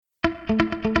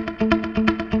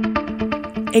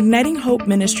Igniting Hope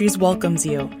Ministries welcomes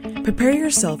you. Prepare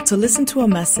yourself to listen to a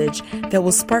message that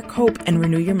will spark hope and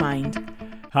renew your mind.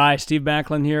 Hi, Steve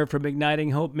Backlund here from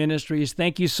Igniting Hope Ministries.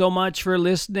 Thank you so much for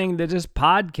listening to this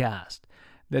podcast.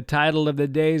 The title of the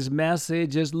day's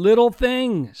message is Little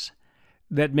Things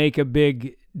That Make a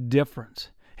Big Difference.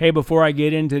 Hey, before I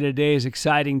get into today's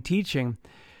exciting teaching,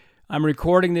 I'm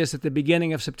recording this at the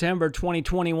beginning of September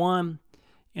 2021,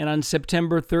 and on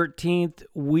September 13th,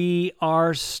 we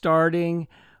are starting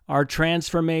our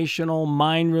transformational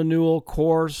mind renewal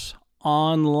course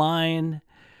online.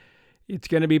 It's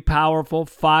going to be powerful,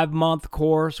 5-month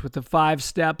course with the 5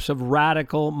 steps of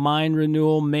radical mind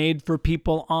renewal made for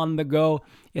people on the go.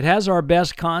 It has our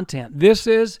best content. This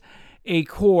is a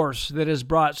course that has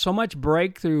brought so much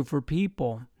breakthrough for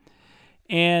people,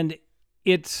 and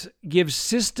it gives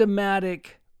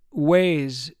systematic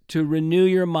ways to renew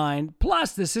your mind,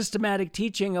 plus the systematic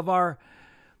teaching of our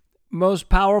most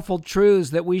powerful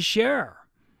truths that we share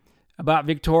about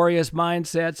victorious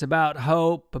mindsets, about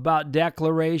hope, about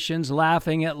declarations,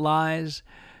 laughing at lies,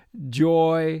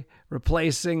 joy,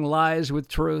 replacing lies with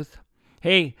truth.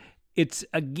 Hey, it's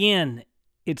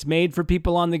made for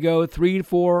people on the go, 3 to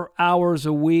 4 hours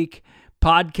a week,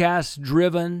 podcast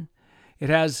driven. It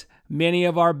has many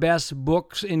of our best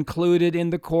books included in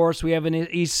the course. We have an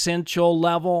essential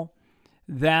level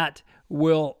that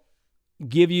will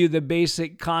give you the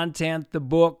basic content, the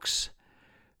books,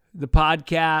 the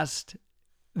podcast,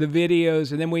 the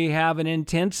videos, and then we have an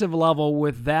intensive level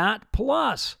with that,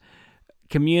 plus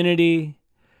community,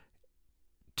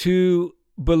 2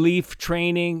 belief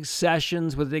training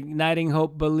sessions with Igniting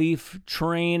Hope Belief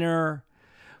Trainer,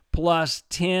 plus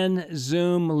 10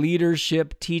 Zoom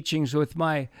leadership teachings with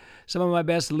some of my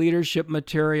best leadership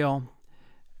material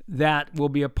that will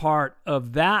be a part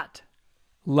of that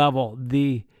level,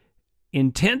 the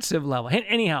intensive level.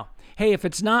 Anyhow, hey, if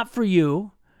it's not for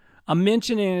you, I'm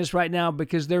mentioning this right now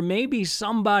because there may be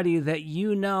somebody that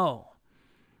you know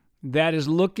that is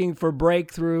looking for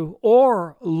breakthrough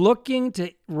or looking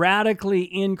to radically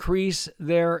increase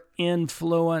their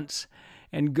influence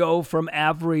and go from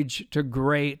average to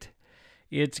great.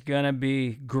 It's going to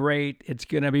be great. It's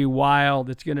going to be wild.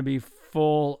 It's going to be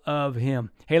full of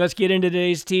Him. Hey, let's get into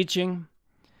today's teaching.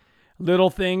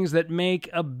 Little things that make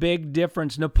a big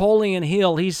difference. Napoleon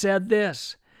Hill, he said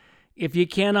this: if you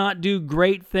cannot do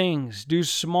great things, do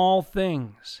small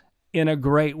things in a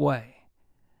great way.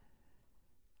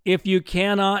 If you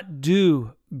cannot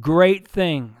do great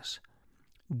things,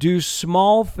 do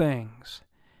small things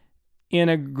in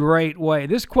a great way.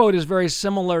 This quote is very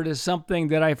similar to something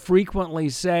that I frequently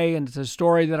say, and it's a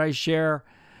story that I share.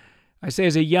 I say,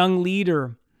 as a young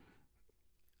leader,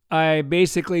 I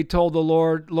basically told the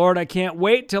Lord, I can't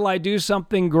wait till I do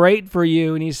something great for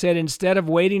you. And He said, instead of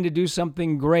waiting to do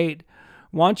something great,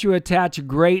 why don't you attach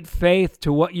great faith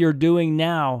to what you're doing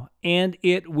now, and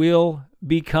it will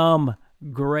become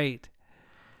great.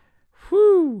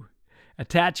 Whew!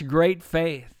 Attach great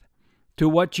faith to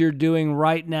what you're doing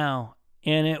right now,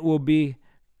 and it will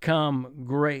become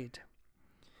great.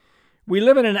 We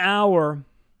live in an hour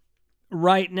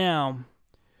right now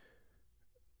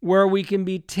where we can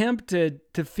be tempted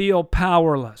to feel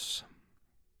powerless.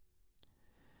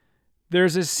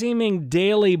 There's a seeming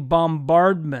daily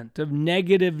bombardment of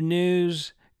negative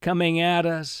news coming at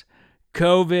us: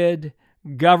 COVID,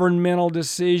 governmental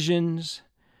decisions,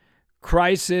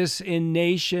 crisis in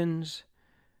nations,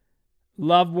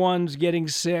 loved ones getting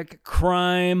sick,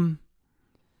 crime.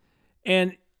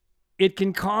 And it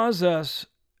can cause us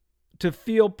to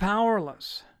feel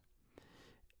powerless.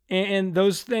 And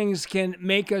those things can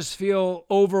make us feel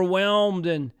overwhelmed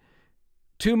and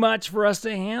too much for us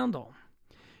to handle.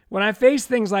 When I face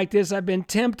things like this, I've been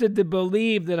tempted to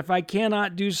believe that if I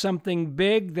cannot do something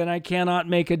big, then I cannot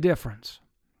make a difference.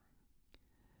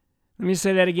 Let me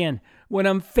say that again. When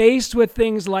I'm faced with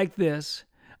things like this,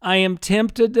 I am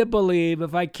tempted to believe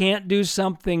if I can't do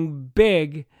something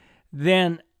big,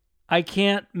 then I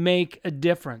can't make a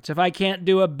difference. If I can't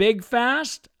do a big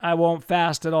fast, I won't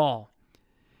fast at all.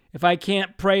 If I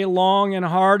can't pray long and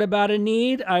hard about a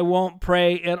need, I won't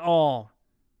pray at all.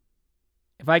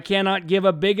 If I cannot give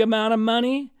a big amount of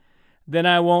money, then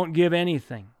I won't give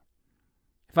anything.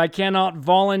 If I cannot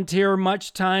volunteer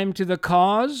much time to the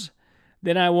cause,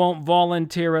 then I won't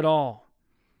volunteer at all.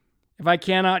 If I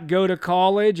cannot go to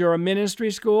college or a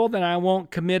ministry school, then I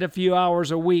won't commit a few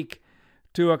hours a week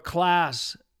to a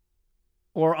class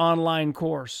or online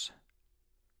course.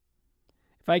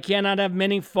 If I cannot have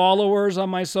many followers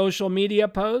on my social media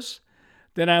posts,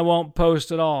 then I won't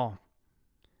post at all.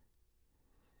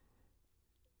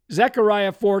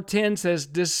 Zechariah 4:10 says,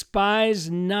 "Despise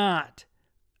not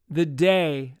the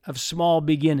day of small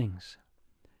beginnings.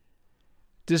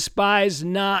 Despise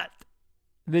not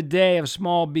the day of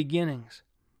small beginnings.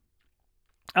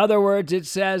 In other words, it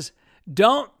says,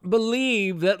 don't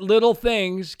believe that little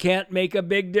things can't make a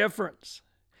big difference.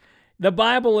 The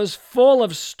Bible is full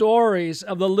of stories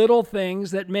of the little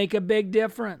things that make a big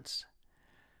difference.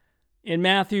 In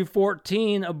Matthew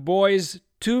 14, a boy's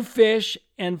 2 fish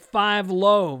and 5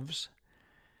 loaves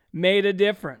made a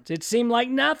difference. It seemed like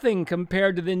nothing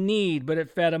compared to the need, but it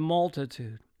fed a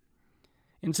multitude.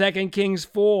 In 2 Kings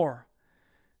 4,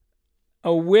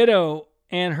 a widow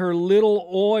and her little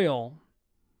oil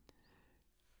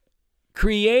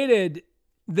created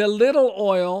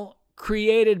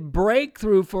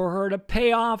breakthrough for her to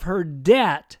pay off her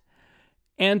debt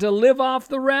and to live off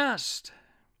the rest.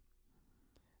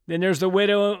 Then there's the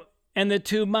widow and the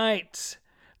 2 mites,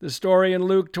 the story in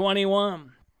Luke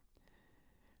 21.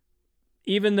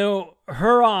 Even though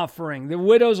her offering, the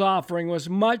widow's offering, was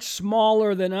much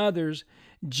smaller than others,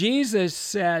 Jesus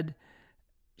said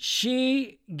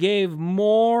she gave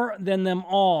more than them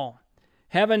all.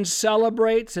 Heaven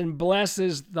celebrates and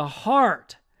blesses the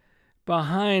heart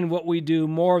behind what we do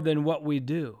more than what we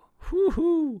do.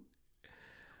 Woo-hoo.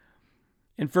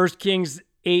 In 1 Kings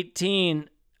 18,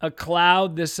 a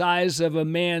cloud the size of a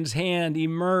man's hand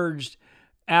emerged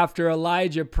after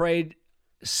Elijah prayed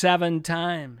 7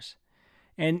 times.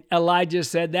 And Elijah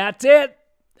said, that's it.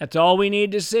 That's all we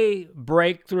need to see.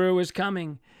 Breakthrough is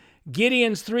coming.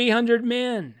 Gideon's 300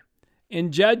 men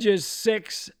in Judges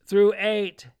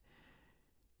 6-8.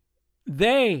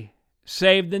 They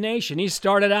saved the nation. He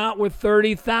started out with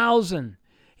 30,000.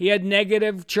 He had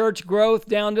negative church growth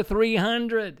down to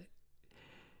 300.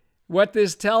 What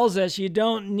this tells us, you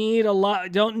don't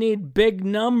need big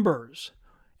numbers.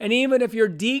 And even if you're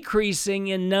decreasing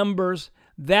in numbers,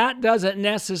 that doesn't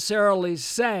necessarily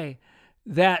say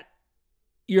that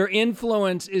your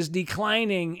influence is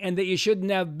declining and that you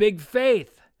shouldn't have big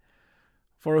faith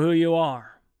for who you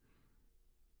are.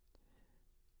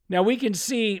 Now we can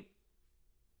see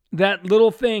that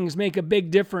little things make a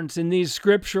big difference in these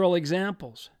scriptural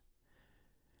examples.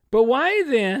 But why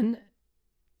then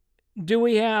do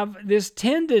we have this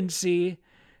tendency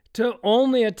to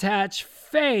only attach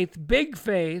faith, big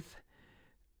faith,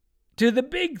 to the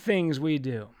big things we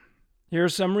do? Here are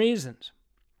some reasons.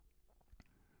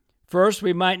 First,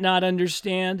 we might not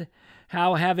understand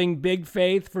how having big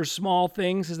faith for small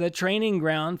things is the training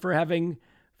ground for having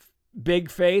big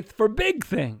faith for big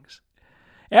things.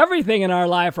 Everything in our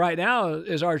life right now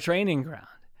is our training ground.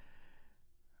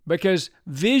 Because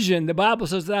vision, the Bible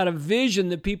says, without a vision,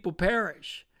 the people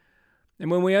perish.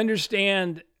 And when we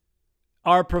understand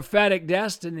our prophetic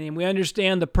destiny and we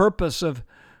understand the purpose of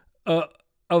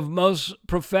most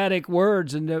prophetic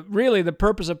words, and really the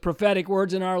purpose of prophetic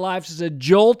words in our lives is to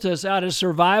jolt us out of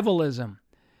survivalism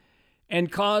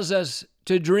and cause us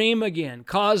to dream again,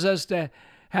 cause us to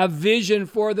have vision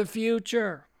for the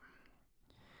future.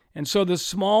 And so the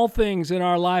small things in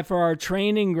our life are our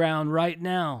training ground right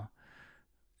now,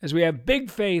 as we have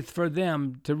big faith for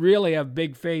them to really have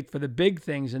big faith for the big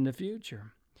things in the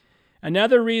future.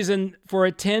 Another reason for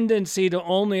a tendency to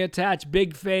only attach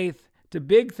big faith to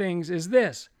big things is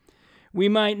this. We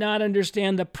might not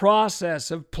understand the process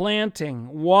of planting,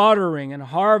 watering, and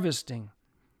harvesting.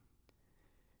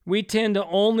 We tend to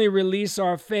only release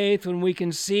our faith when we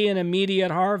can see an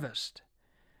immediate harvest.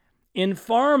 In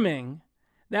farming,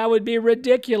 that would be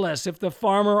ridiculous if the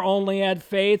farmer only had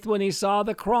faith when he saw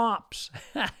the crops.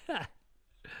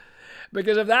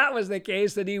 Because if that was the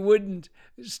case, then he wouldn't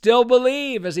still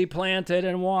believe as he planted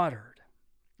and watered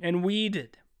and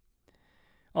weeded.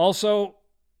 Also,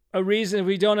 a reason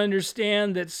we don't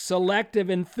understand that selective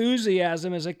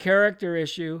enthusiasm is a character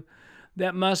issue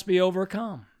that must be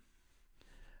overcome.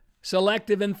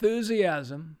 Selective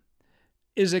enthusiasm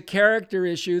is a character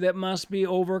issue that must be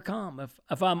overcome.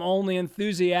 If I'm only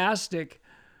enthusiastic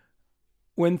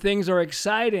when things are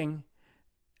exciting,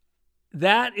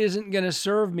 that isn't going to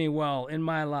serve me well in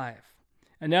my life.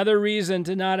 Another reason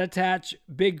to not attach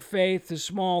big faith to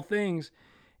small things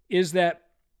is that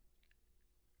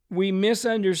we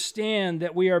misunderstand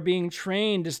that we are being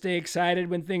trained to stay excited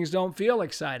when things don't feel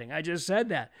exciting. I just said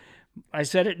that. I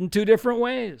said it in 2 different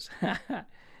ways.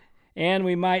 And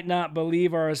we might not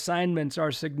believe our assignments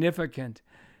are significant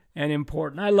and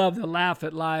important. I love to laugh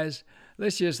at lies.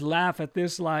 Let's just laugh at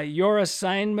this lie. Your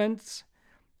assignments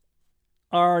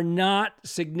are not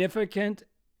significant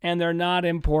and they're not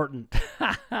important.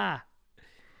 Now,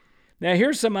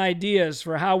 here's some ideas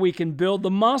for how we can build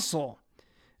the muscle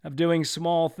of doing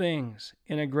small things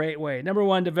in a great way. Number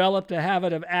 1, develop the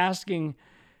habit of acting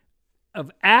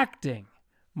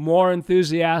more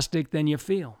enthusiastic than you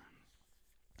feel.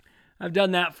 I've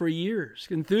done that for years.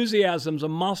 Enthusiasm's a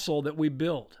muscle that we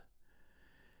build.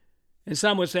 And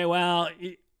some would say, well,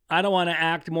 I don't want to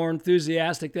act more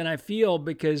enthusiastic than I feel,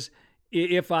 because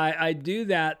if I do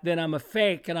that, then I'm a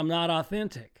fake and I'm not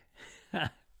authentic.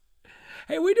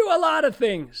 Hey, we do a lot of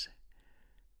things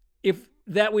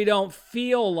that we don't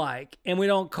feel like, and we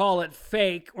don't call it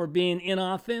fake or being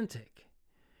inauthentic.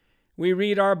 We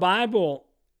read our Bible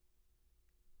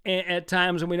at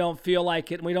times when we don't feel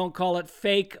like it, and we don't call it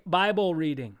fake Bible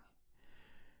reading.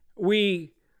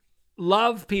 We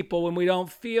love people when we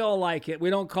don't feel like it.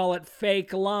 We don't call it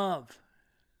fake love.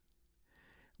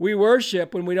 We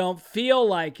worship when we don't feel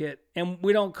like it, and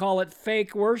we don't call it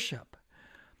fake worship.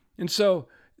 And so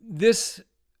this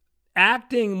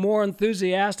acting more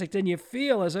enthusiastic than you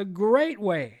feel is a great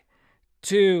way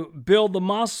to build the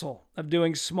muscle of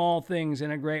doing small things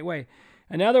in a great way.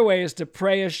 Another way is to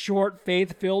pray a short,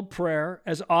 faith-filled prayer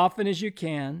as often as you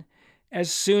can, as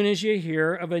soon as you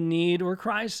hear of a need or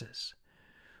crisis.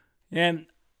 And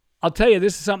I'll tell you,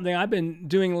 this is something I've been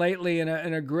doing lately in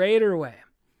a greater way.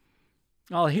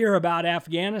 I'll hear about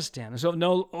Afghanistan. So,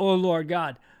 oh Lord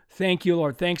God, thank you,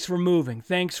 Lord. Thanks for moving.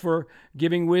 Thanks for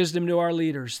giving wisdom to our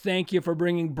leaders. Thank you for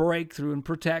bringing breakthrough and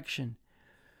protection.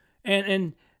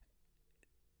 And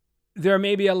there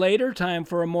may be a later time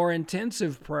for a more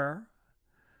intensive prayer,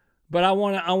 but I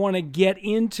want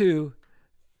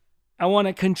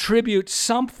to contribute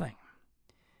something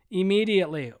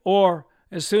immediately or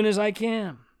as soon as I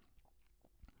can.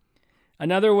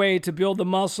 Another way to build the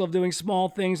muscle of doing small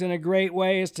things in a great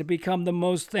way is to become the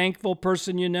most thankful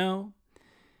person you know.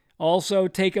 Also,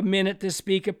 take a minute to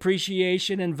speak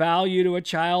appreciation and value to a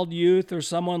child, youth, or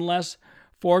someone less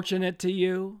fortunate to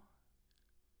you.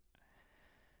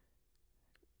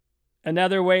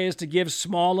 Another way is to give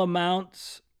small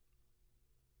amounts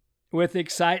with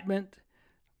excitement.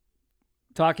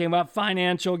 Talking about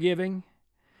financial giving,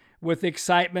 with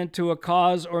excitement to a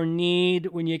cause or need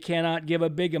when you cannot give a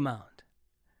big amount.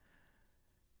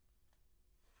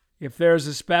 If there's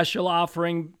a special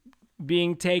offering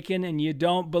being taken and you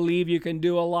don't believe you can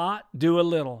do a lot, do a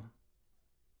little.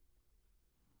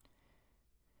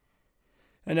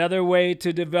 Another way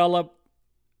to develop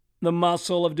the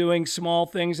muscle of doing small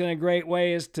things in a great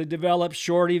way is to develop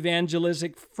short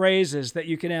evangelistic phrases that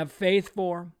you can have faith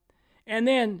for, and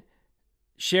then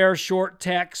share short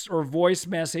texts or voice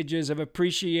messages of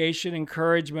appreciation,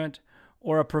 encouragement,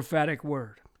 or a prophetic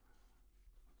word.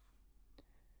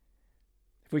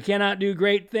 If we cannot do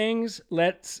great things,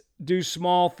 let's do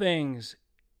small things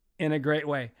in a great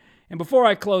way. And before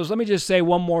I close, let me just say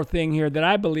one more thing here that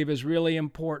I believe is really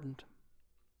important.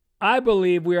 I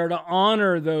believe we are to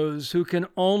honor those who can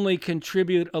only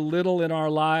contribute a little in our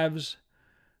lives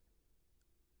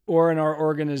or in our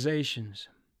organizations.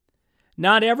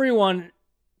 Not everyone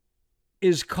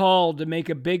is called to make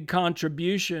a big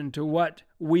contribution to what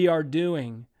we are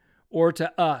doing or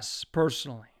to us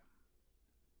personally.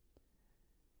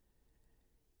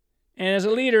 And as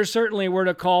a leader, certainly we're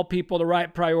to call people to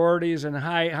right priorities and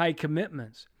high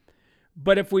commitments.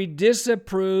 But if we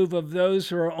disapprove of those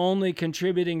who are only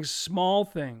contributing small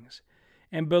things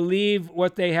and believe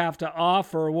what they have to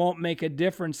offer won't make a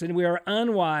difference, then we are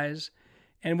unwise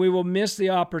and we will miss the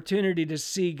opportunity to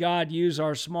see God use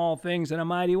our small things in a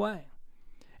mighty way.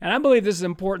 And I believe this is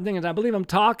an important thing, and I believe I'm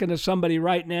talking to somebody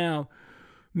right now.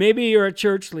 Maybe you're a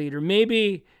church leader.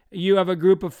 Maybe you have a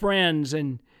group of friends,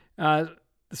 and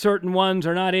certain ones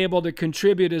are not able to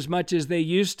contribute as much as they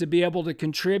used to be able to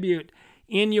contribute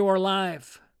in your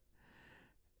life.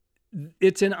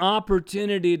 It's an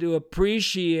opportunity to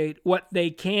appreciate what they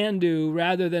can do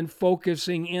rather than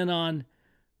focusing in on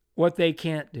what they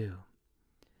can't do.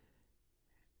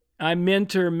 I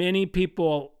mentor many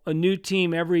people, a new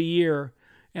team every year,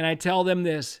 and I tell them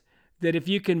this, that if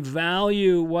you can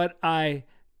value what I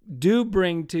do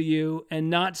bring to you and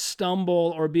not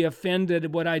stumble or be offended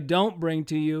at what I don't bring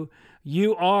to you,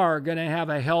 you are going to have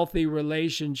a healthy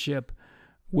relationship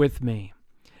with me.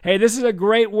 Hey, this is a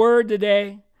great word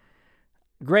today.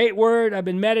 Great word. I've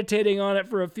been meditating on it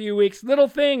for a few weeks. Little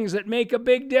things that make a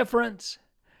big difference.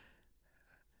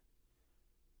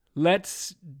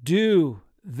 Let's do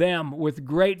them with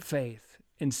great faith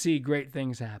and see great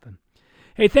things happen.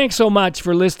 Hey, thanks so much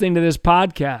for listening to this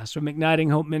podcast from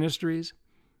Igniting Hope Ministries.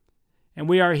 And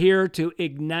we are here to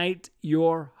ignite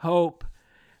your hope.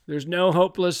 There's no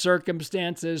hopeless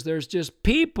circumstances. There's just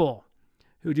people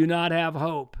who do not have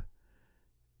hope.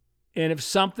 And if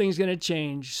something's going to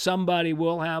change, somebody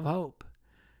will have hope.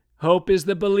 Hope is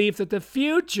the belief that the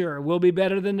future will be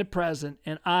better than the present,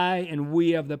 and I and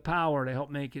we have the power to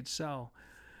help make it so.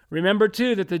 Remember,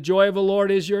 too, that the joy of the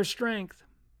Lord is your strength.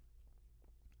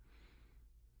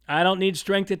 I don't need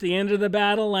strength at the end of the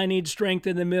battle. I need strength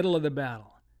in the middle of the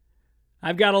battle.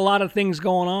 I've got a lot of things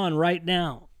going on right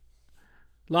now.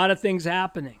 A lot of things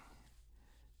happening.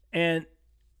 And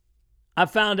I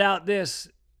found out this.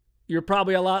 You're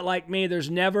probably a lot like me. There's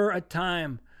never a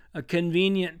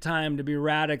convenient time to be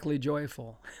radically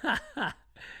joyful.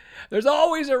 There's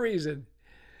always a reason.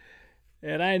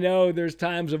 And I know there's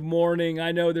times of mourning.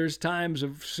 I know there's times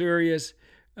of serious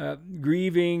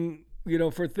grieving,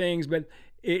 for things. But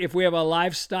if we have a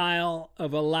lifestyle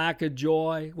of a lack of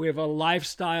joy, we have a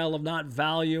lifestyle of not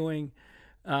valuing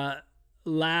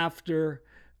laughter,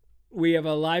 we have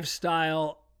a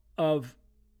lifestyle of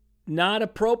not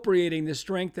appropriating the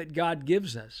strength that God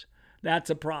gives us, that's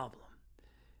a problem.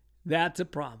 That's a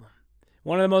problem.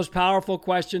 One of the most powerful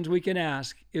questions we can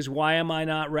ask is, why am I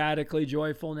not radically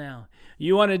joyful now?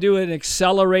 You want to do an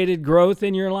accelerated growth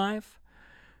in your life?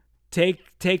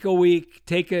 Take a week,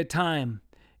 take a time,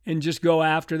 and just go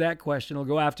after that question. It'll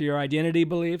go after your identity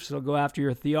beliefs. It'll go after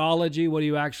your theology. What do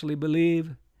you actually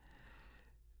believe?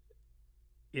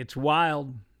 It's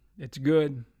wild. It's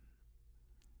good.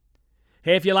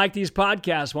 Hey, if you like these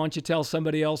podcasts, why don't you tell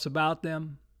somebody else about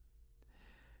them?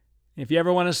 If you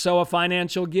ever want to sow a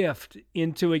financial gift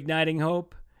into Igniting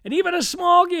Hope, and even a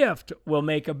small gift will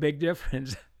make a big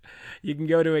difference, you can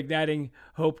go to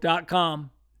ignitinghope.com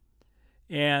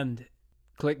and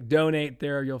click donate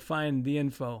there. You'll find the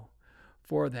info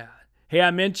for that. Hey, I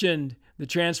mentioned the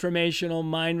Transformational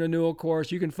Mind Renewal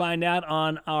course. You can find that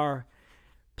on our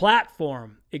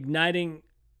platform,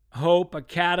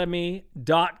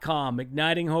 ignitinghopeacademy.com,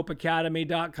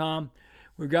 ignitinghopeacademy.com.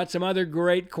 We've got some other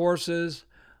great courses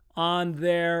on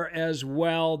there as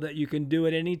well that you can do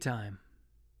at any time.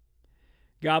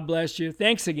 God bless you.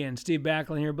 Thanks again. Steve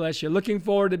Backlund here. Bless you. Looking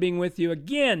forward to being with you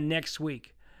again next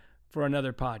week for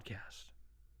another podcast.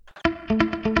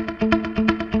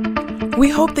 We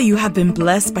hope that you have been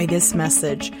blessed by this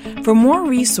message. For more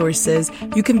resources,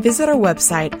 you can visit our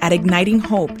website at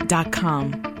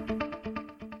ignitinghope.com.